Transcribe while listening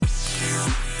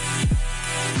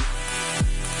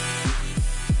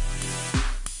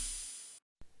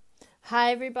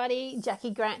Hi everybody, Jackie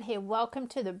Grant here. Welcome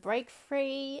to the Break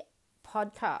Free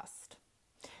podcast.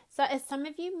 So as some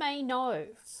of you may know,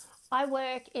 I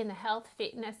work in the health,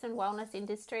 fitness and wellness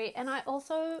industry, and I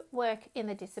also work in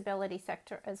the disability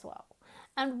sector as well.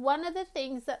 And one of the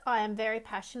things that I am very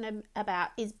passionate about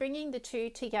is bringing the two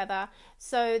together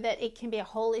so that it can be a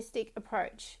holistic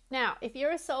approach. Now, if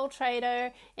you're a sole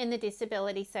trader in the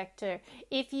disability sector,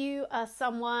 if you are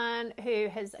someone who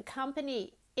has a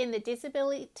company in the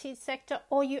disability sector,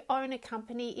 or you own a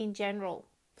company in general,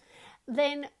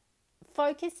 then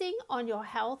focusing on your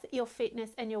health, your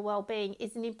fitness and your well-being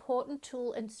is an important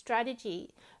tool and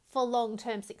strategy for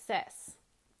long-term success.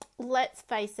 Let's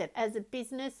face it, as a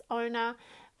business owner,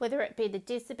 whether it be the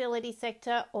disability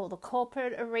sector or the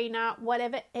corporate arena,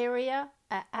 whatever area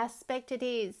or aspect it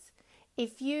is,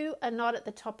 if you are not at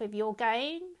the top of your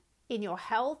game in your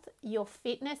health, your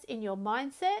fitness, in your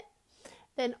mindset,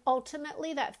 then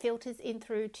ultimately that filters in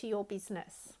through to your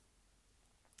business.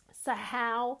 So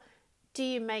how do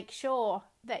you make sure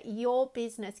that your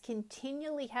business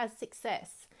continually has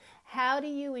success? How do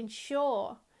you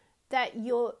ensure that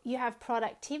you have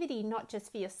productivity, not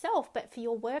just for yourself, but for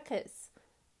your workers?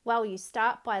 Well, you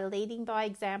start by leading by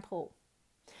example.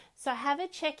 So have a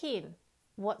check-in.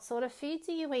 What sort of foods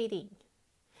are you eating?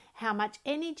 How much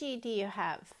energy do you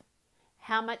have?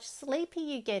 How much sleep are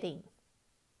you getting?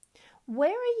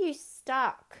 Where are you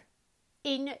stuck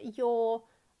in your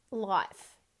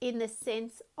life in the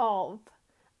sense of,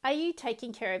 are you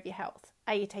taking care of your health?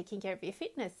 Are you taking care of your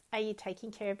fitness? Are you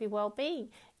taking care of your well-being,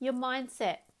 your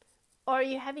mindset? Or are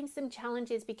you having some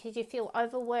challenges because you feel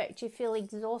overworked, you feel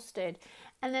exhausted,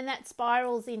 and then that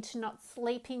spirals into not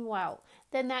sleeping well?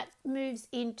 Then that moves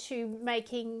into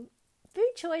making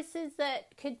food choices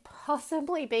that could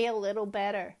possibly be a little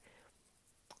better.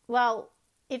 Well,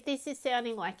 if this is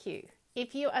sounding like you,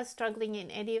 if you are struggling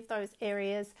in any of those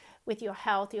areas with your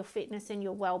health, your fitness and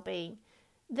your well-being,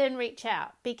 then reach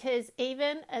out, because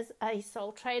even as a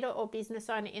sole trader or business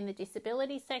owner in the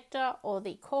disability sector or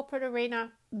the corporate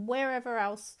arena, wherever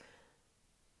else,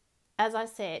 as I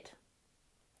said,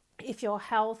 if your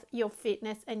health, your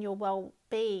fitness and your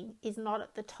well-being is not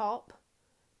at the top,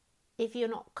 if you're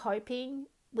not coping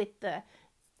with the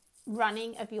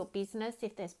running of your business,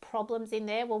 if there's problems in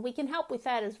there, well, we can help with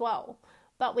that as well.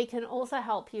 But we can also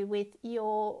help you with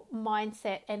your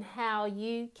mindset and how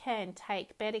you can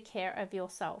take better care of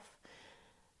yourself.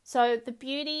 So the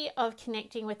beauty of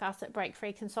connecting with us at Break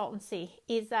Free Consultancy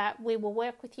is that we will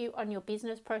work with you on your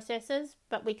business processes,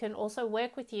 but we can also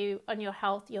work with you on your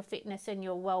health, your fitness and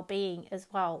your well-being as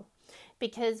well.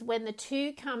 Because when the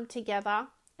two come together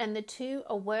and the two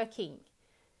are working,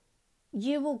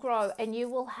 you will grow and you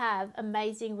will have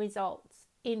amazing results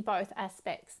in both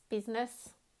aspects, business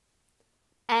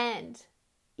and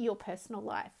your personal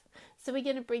life. So we're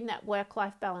going to bring that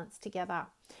work-life balance together.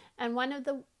 And one of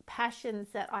the passions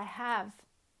that I have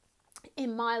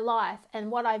in my life, and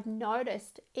what I've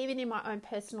noticed even in my own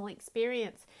personal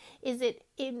experience, is that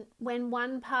when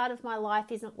one part of my life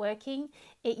isn't working,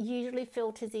 it usually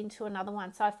filters into another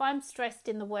one. So if I'm stressed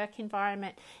in the work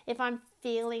environment, if I'm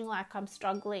feeling like I'm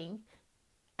struggling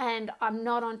and I'm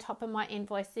not on top of my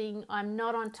invoicing, I'm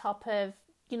not on top of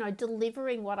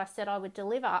delivering what I said I would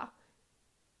deliver,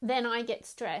 then I get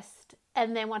stressed.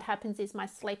 And then what happens is my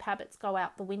sleep habits go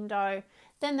out the window.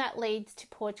 Then that leads to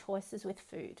poor choices with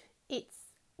food. It's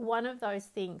one of those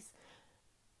things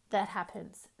that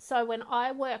happens. So when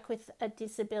I work with a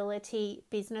disability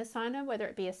business owner, whether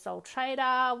it be a sole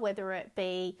trader, whether it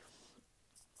be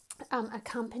a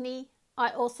company, I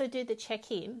also do the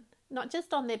check-in, not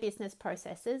just on their business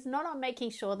processes, not on making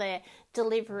sure their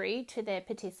delivery to their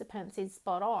participants is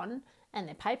spot on and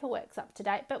their paperwork's up to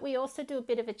date, but we also do a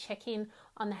bit of a check-in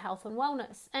on the health and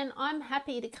wellness. And I'm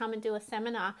happy to come and do a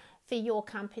seminar for your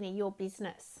company, your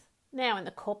business. Now, in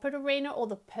the corporate arena or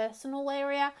the personal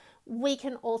area, we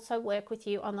can also work with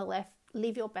you on the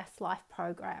Live Your Best Life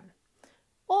program,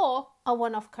 or a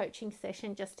one-off coaching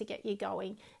session just to get you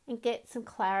going and get some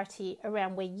clarity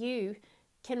around where you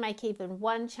can make even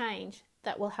one change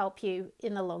that will help you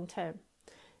in the long term.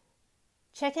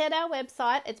 Check out our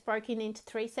website. It's broken into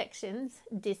 3 sections: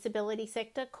 disability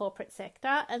sector, corporate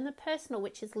sector, and the personal,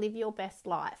 which is Live Your Best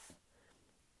Life.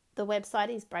 The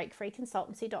website is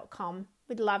breakfreeconsultancy.com.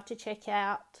 We'd love to check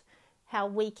out how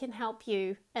we can help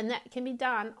you, and that can be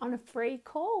done on a free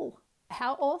call.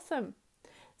 How awesome.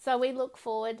 So we look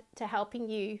forward to helping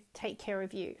you take care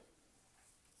of you.